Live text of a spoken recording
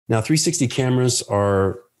Now, 360 cameras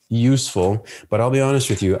are useful, but I'll be honest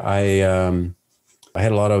with you, I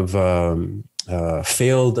had a lot of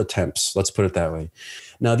failed attempts. Let's put it that way.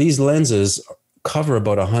 Now, these lenses cover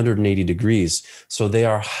about 180 degrees, so they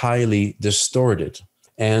are highly distorted.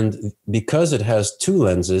 And because it has two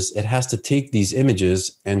lenses, it has to take these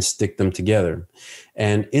images and stick them together.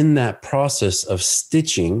 And in that process of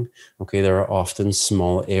stitching, okay, there are often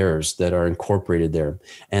small errors that are incorporated there.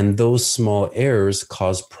 And those small errors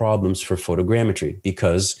cause problems for photogrammetry,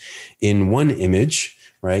 because in one image,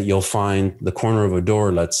 right, you'll find the corner of a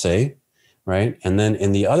door, let's say, right? And then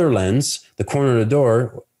in the other lens, the corner of the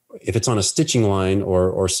door, if it's on a stitching line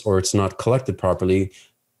or it's not collected properly,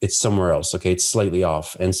 it's somewhere else, okay? It's slightly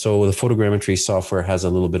off. And so the photogrammetry software has a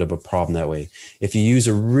little bit of a problem that way. If you use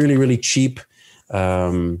a really cheap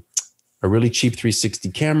 360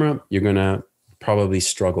 camera, you're gonna probably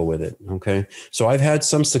struggle with it, okay? So I've had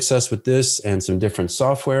some success with this and some different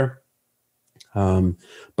software.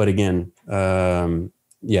 But again,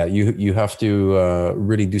 yeah, you have to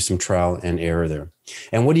really do some trial and error there.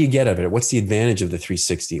 And what do you get out of it? What's the advantage of the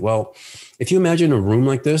 360? Well, if you imagine a room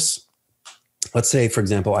like this, let's say, for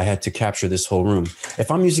example, I had to capture this whole room. If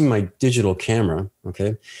I'm using my digital camera,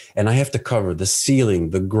 okay, and I have to cover the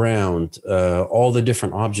ceiling, the ground, all the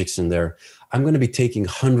different objects in there, I'm going to be taking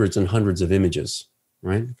hundreds and hundreds of images,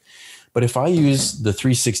 right? But if I use the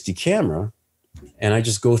 360 camera and I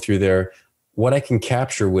just go through there, what I can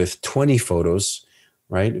capture with 20 photos,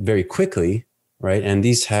 right, very quickly, right? And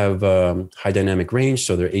these have high dynamic range,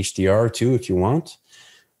 so they're HDR too, if you want.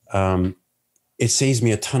 It saves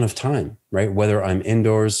me a ton of time, right? Whether I'm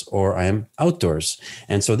indoors or I am outdoors.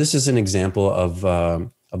 And so this is an example of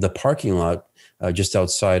the parking lot just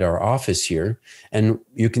outside our office here. And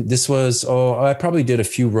you can, this was, I probably did a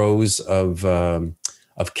few rows of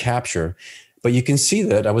capture, but you can see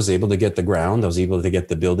that I was able to get the ground, I was able to get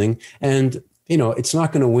the building, and, you know, it's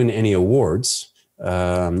not going to win any awards,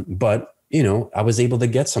 but, you know, I was able to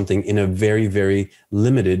get something in a very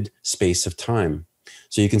limited space of time.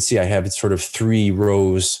 So you can see I have sort of 3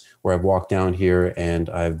 rows where I've walked down here and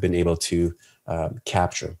I've been able to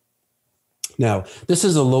capture. Now, this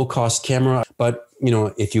is a low cost camera, but you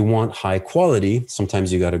know, if you want high quality,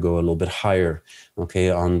 sometimes you got to go a little bit higher, okay,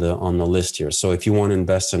 on the list here. So if you want to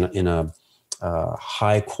invest in a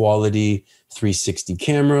high quality 360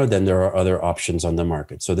 camera, then there are other options on the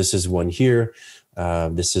market. So this is one here.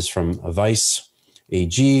 This is from Vice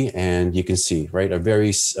AG, and you can see, right, a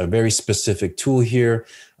very specific tool here,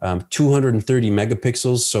 230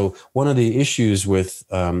 megapixels. So one of the issues with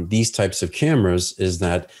these types of cameras is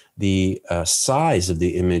that the size of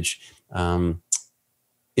the image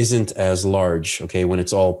isn't as large, okay, when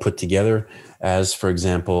it's all put together as, for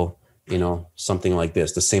example, you know, something like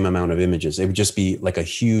this, the same amount of images. It would just be like a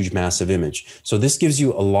huge, massive image. So this gives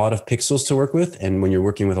you a lot of pixels to work with. And when you're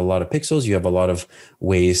working with a lot of pixels, you have a lot of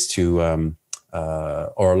ways to,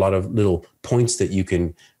 or a lot of little points that you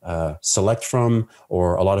can select from,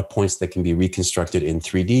 or a lot of points that can be reconstructed in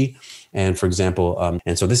 3D. And for example,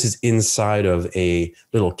 and so this is inside of a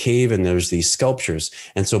little cave, and there's these sculptures.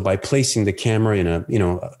 And so by placing the camera in a, you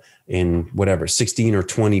know, in whatever, 16 or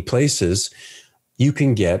 20 places, you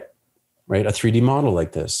can get, right, a 3D model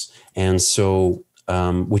like this. And so,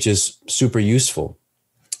 which is super useful.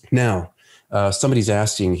 Now, somebody's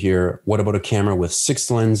asking here, what about a camera with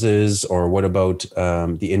 6 lenses, or what about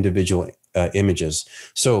the individual images?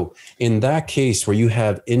 So in that case where you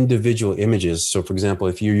have individual images, so for example,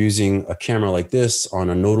 if you're using a camera like this on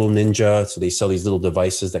a Nodal Ninja, so they sell these little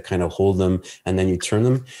devices that kind of hold them and then you turn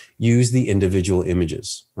them, use the individual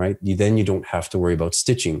images, right? Then you don't have to worry about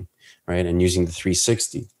stitching, right? And using the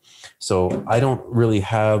 360. So I don't really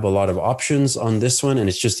have a lot of options on this one, and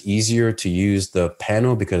it's just easier to use the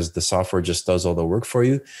panel because the software just does all the work for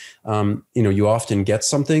you. You know, you often get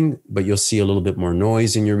something, but you'll see a little bit more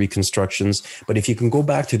noise in your reconstructions. But if you can go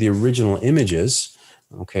back to the original images,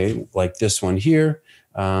 okay, like this one here,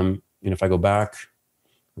 and if I go back,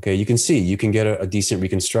 okay, you can see you can get a decent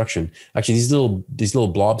reconstruction. Actually, these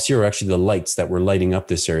little blobs here are actually the lights that were lighting up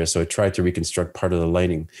this area. So I tried to reconstruct part of the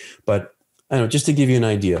lighting, but I don't know, just to give you an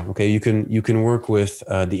idea, okay, you can work with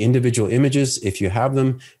the individual images if you have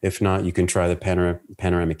them. If not, you can try the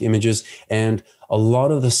panoramic images. And a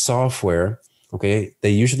lot of the software, okay, they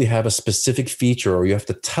usually have a specific feature, or you have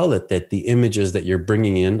to tell it that the images that you're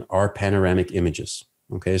bringing in are panoramic images.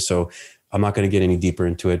 Okay, so I'm not going to get any deeper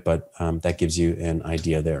into it, but that gives you an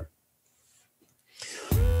idea there.